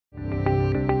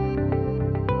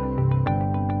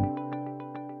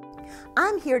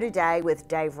I'm here today with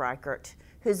Dave Reichert,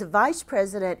 who's a Vice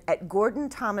President at Gordon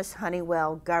Thomas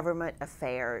Honeywell Government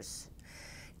Affairs.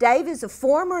 Dave is a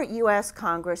former U.S.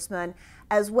 Congressman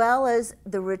as well as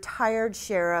the retired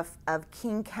sheriff of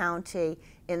King County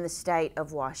in the state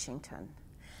of Washington.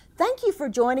 Thank you for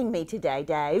joining me today,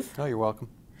 Dave. Oh, you're welcome.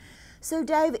 So,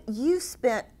 Dave, you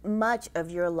spent much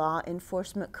of your law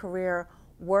enforcement career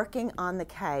working on the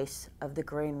case of the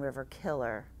Green River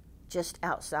Killer just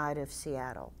outside of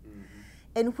Seattle.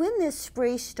 And when this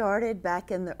spree started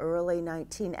back in the early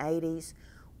 1980s,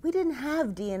 we didn't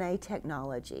have DNA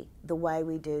technology the way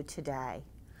we do today.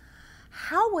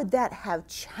 How would that have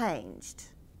changed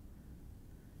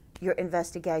your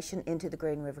investigation into the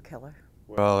Green River Killer?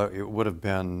 Well, it would have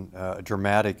been,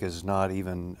 dramatic is not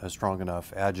even a strong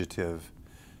enough adjective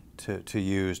to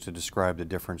use to describe the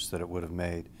difference that it would have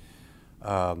made.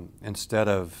 Instead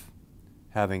of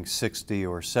having 60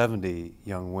 or 70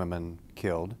 young women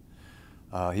killed,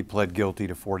 he pled guilty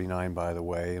to 49, by the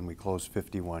way, and we closed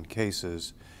 51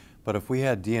 cases. But if we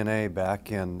had DNA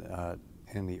back in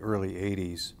the early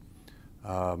 80s,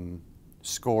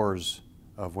 scores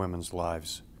of women's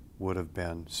lives would have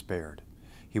been spared.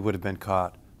 He would have been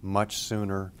caught much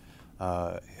sooner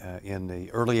in the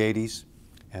early 80s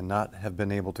and not have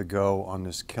been able to go on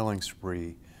this killing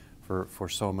spree for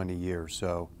so many years.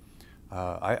 So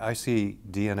I see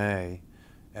DNA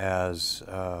as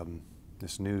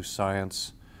this new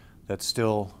science that's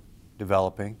still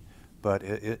developing, but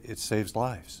it saves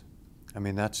lives. I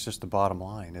mean, that's just the bottom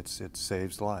line. It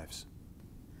saves lives.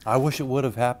 I wish it would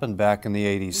have happened back in the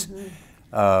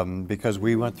 80s because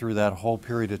we went through that whole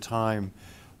period of time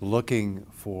looking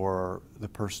for the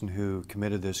person who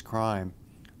committed this crime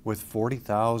with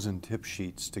 40,000 tip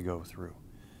sheets to go through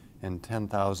and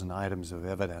 10,000 items of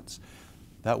evidence.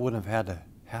 That wouldn't have had to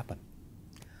happen.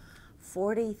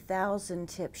 40,000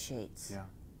 tip sheets. Yeah.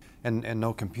 And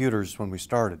no computers when we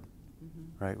started,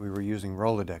 right? We were using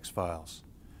Rolodex files,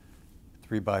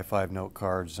 3x5 note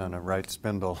cards on a Wright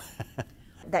spindle.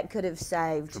 That could have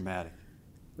saved Dramatic.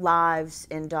 lives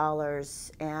in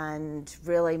dollars and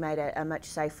really made a much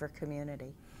safer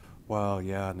community. Well,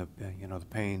 yeah, and the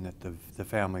pain that the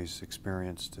families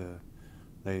experienced,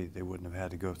 they wouldn't have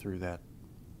had to go through that,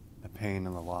 the pain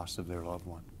and the loss of their loved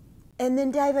one. And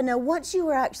then, David, now once you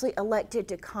were actually elected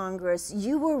to Congress,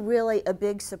 you were really a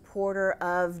big supporter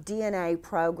of DNA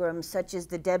programs such as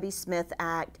the Debbie Smith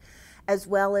Act as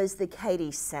well as the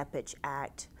Katie Sepich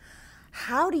Act.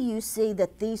 How do you see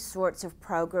that these sorts of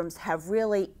programs have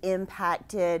really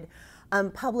impacted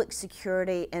public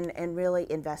security and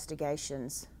really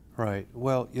investigations? Right.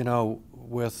 Well, you know,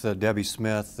 with Debbie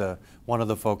Smith, one of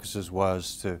the focuses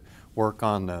was to work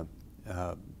on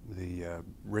the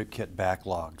rape kit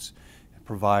backlogs and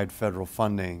provide federal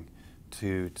funding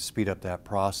to speed up that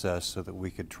process so that we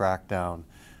could track down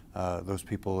those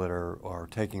people that are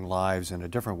taking lives in a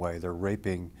different way. They're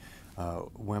raping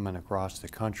women across the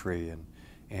country,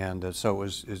 and so it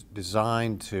was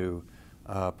designed to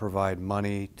provide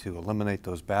money to eliminate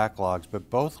those backlogs. But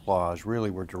both laws really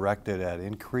were directed at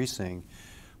increasing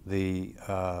the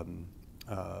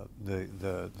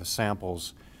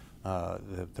samples,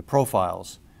 the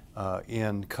profiles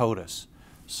in CODIS.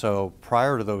 So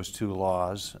prior to those two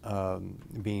laws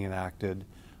being enacted,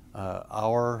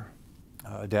 our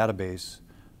database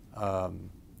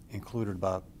included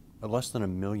about less than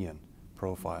 1 million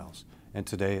profiles, and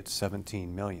today it's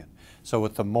 17 million. So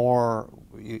with the more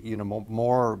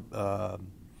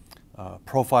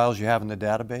profiles you have in the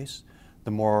database,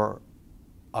 the more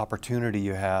opportunity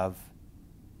you have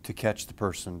to catch the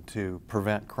person, to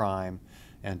prevent crime,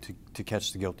 and to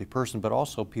catch the guilty person. But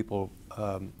also people,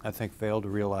 I think, fail to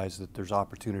realize that there's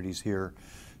opportunities here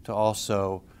to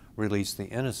also release the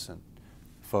innocent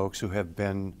folks who have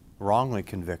been wrongly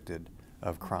convicted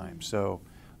of crime. So,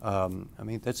 I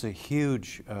mean, that's a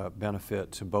huge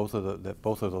benefit to both of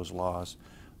those laws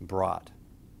brought.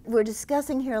 We're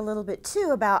discussing here a little bit too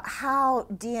about how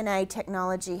DNA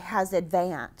technology has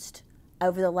advanced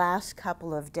over the last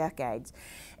couple of decades.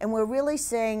 And we're really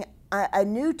seeing a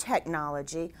new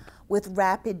technology with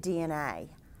rapid DNA.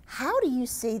 How do you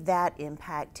see that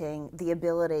impacting the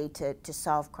ability to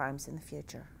solve crimes in the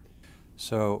future?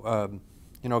 So,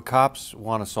 you know, cops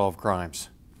want to solve crimes,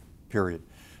 period.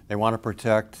 They want to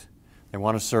protect, they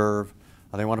want to serve,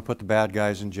 they want to put the bad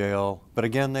guys in jail. But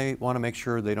again, they want to make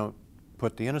sure they don't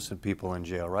put the innocent people in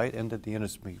jail, right? And that the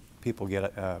innocent people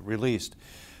get released.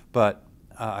 But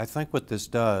I think what this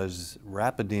does,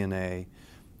 rapid DNA,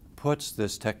 puts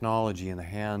this technology in the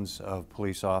hands of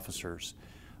police officers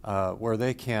where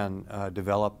they can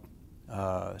develop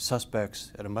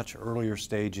suspects at a much earlier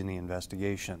stage in the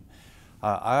investigation.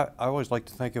 I always like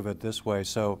to think of it this way.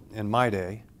 So in my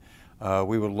day,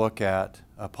 we would look at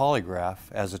a polygraph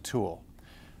as a tool.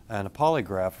 And a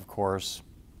polygraph, of course,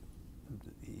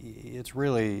 it's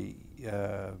really,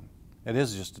 it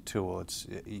is just a tool.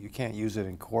 You can't use it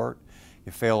in court.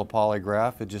 You fail a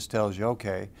polygraph, it just tells you,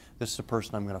 okay, this is the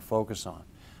person I'm going to focus on.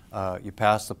 You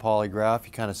pass the polygraph,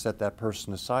 you kind of set that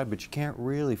person aside, but you can't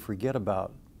really forget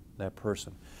about that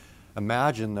person.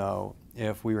 Imagine, though,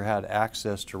 if we had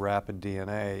access to rapid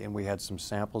DNA and we had some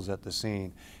samples at the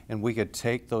scene, and we could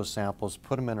take those samples,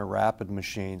 put them in a rapid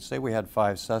machine. Say we had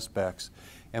 5 suspects,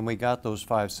 and we got those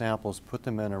 5 samples, put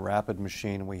them in a rapid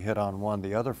machine, and we hit on one.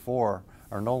 The other 4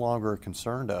 are no longer a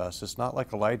concern to us. It's not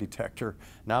like a lie detector.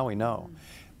 Now we know.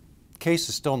 Case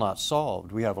is still not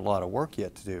solved. We have a lot of work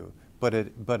yet to do, but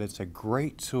it's a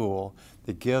great tool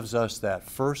that gives us that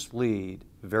first lead,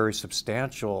 very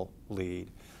substantial lead,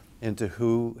 into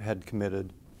who had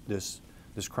committed this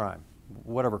crime,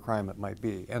 whatever crime it might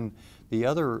be. And the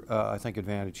other, I think,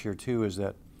 advantage here too is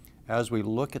that as we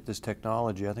look at this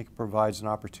technology, I think it provides an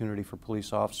opportunity for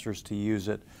police officers to use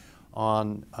it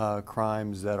on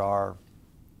crimes that are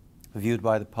viewed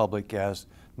by the public as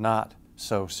not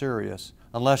so serious,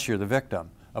 unless you're the victim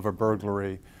of a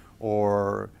burglary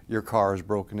or your car is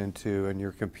broken into and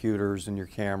your computers and your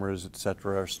cameras,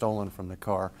 etc., are stolen from the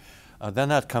car. Then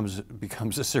that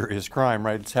becomes a serious crime,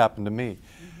 right? It's happened to me.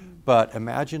 But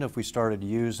imagine if we started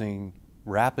using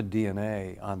rapid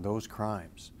DNA on those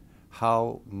crimes,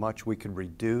 how much we could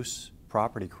reduce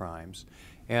property crimes.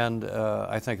 And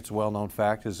I think it's a well-known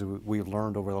fact, as we've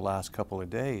learned over the last couple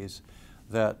of days,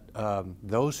 that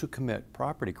those who commit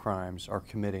property crimes are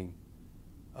committing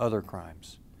other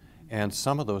crimes. And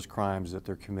some of those crimes that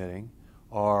they're committing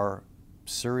are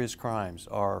serious crimes,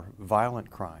 are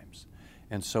violent crimes.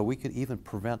 And so we could even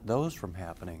prevent those from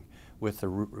happening with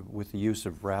the use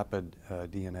of rapid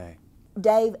DNA.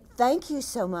 Dave, thank you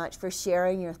so much for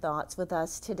sharing your thoughts with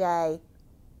us today.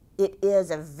 It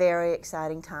is a very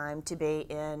exciting time to be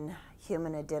in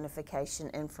human identification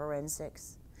and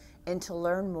forensics. And to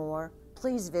learn more,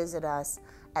 please visit us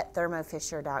at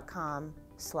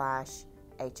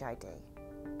thermofisher.com/HID.